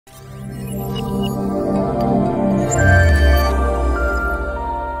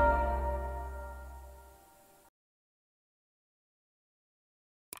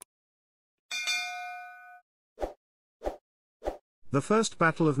The First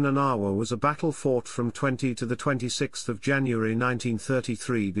Battle of Nanawa was a battle fought from 20 to the 26th of January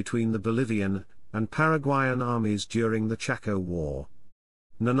 1933 between the Bolivian and Paraguayan armies during the Chaco War.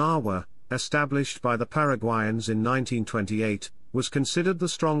 Nanawa, established by the Paraguayans in 1928, was considered the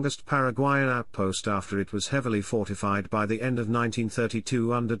strongest Paraguayan outpost after it was heavily fortified by the end of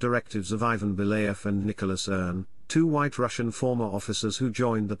 1932 under directives of Ivan Belaieff and Nicolas, two white Russian former officers who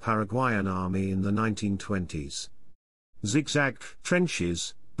joined the Paraguayan army in the 1920s. Zig-zag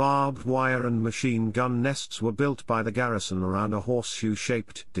trenches, barbed wire and machine gun nests were built by the garrison around a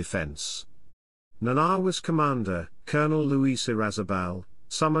horseshoe-shaped defense. Nanawa's commander, Colonel Luis Irrazábal,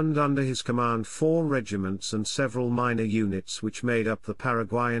 summoned under his command 4 regiments and several minor units which made up the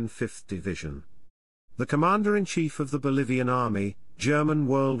Paraguayan 5th Division. The commander-in-chief of the Bolivian army, German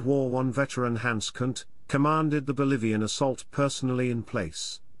World War I veteran Hans Kundt, commanded the Bolivian assault personally in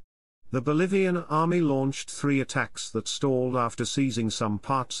place. The Bolivian army launched 3 attacks that stalled after seizing some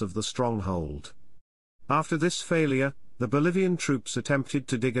parts of the stronghold. After this failure, the Bolivian troops attempted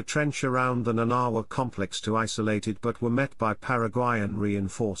to dig a trench around the Nanawa complex to isolate it but were met by Paraguayan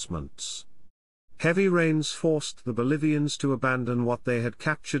reinforcements. Heavy rains forced the Bolivians to abandon what they had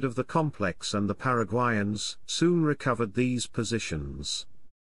captured of the complex, and the Paraguayans soon recovered these positions.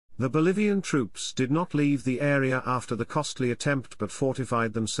 The Bolivian troops did not leave the area after the costly attempt but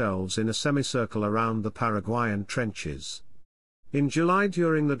fortified themselves in a semicircle around the Paraguayan trenches. In July,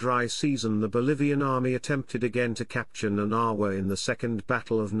 during the dry season, the Bolivian army attempted again to capture Nanawa in the Second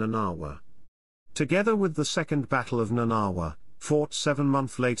Battle of Nanawa. Together with the Second Battle of Nanawa, fought 7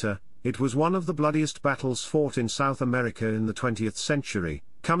 months later, it was one of the bloodiest battles fought in South America in the 20th century,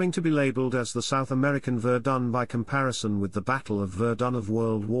 coming to be labeled as the South American Verdun by comparison with the Battle of Verdun of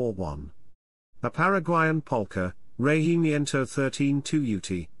World War I. A Paraguayan polka, Regimiento 13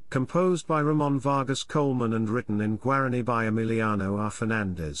 Ut, composed by Ramon Vargas Coleman and written in Guarani by Emiliano R.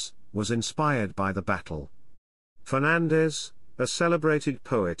 Fernandez, was inspired by the battle. Fernandez, a celebrated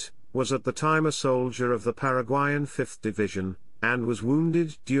poet, was at the time a soldier of the Paraguayan 5th Division, and was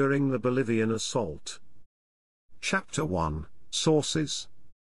wounded during the Bolivian assault. Chapter 1, Sources.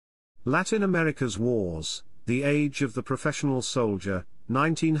 Latin America's Wars, The Age of the Professional Soldier,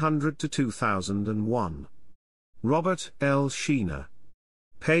 1900 to 2001. Robert L. Sheena.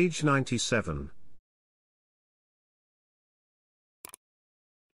 Page 97.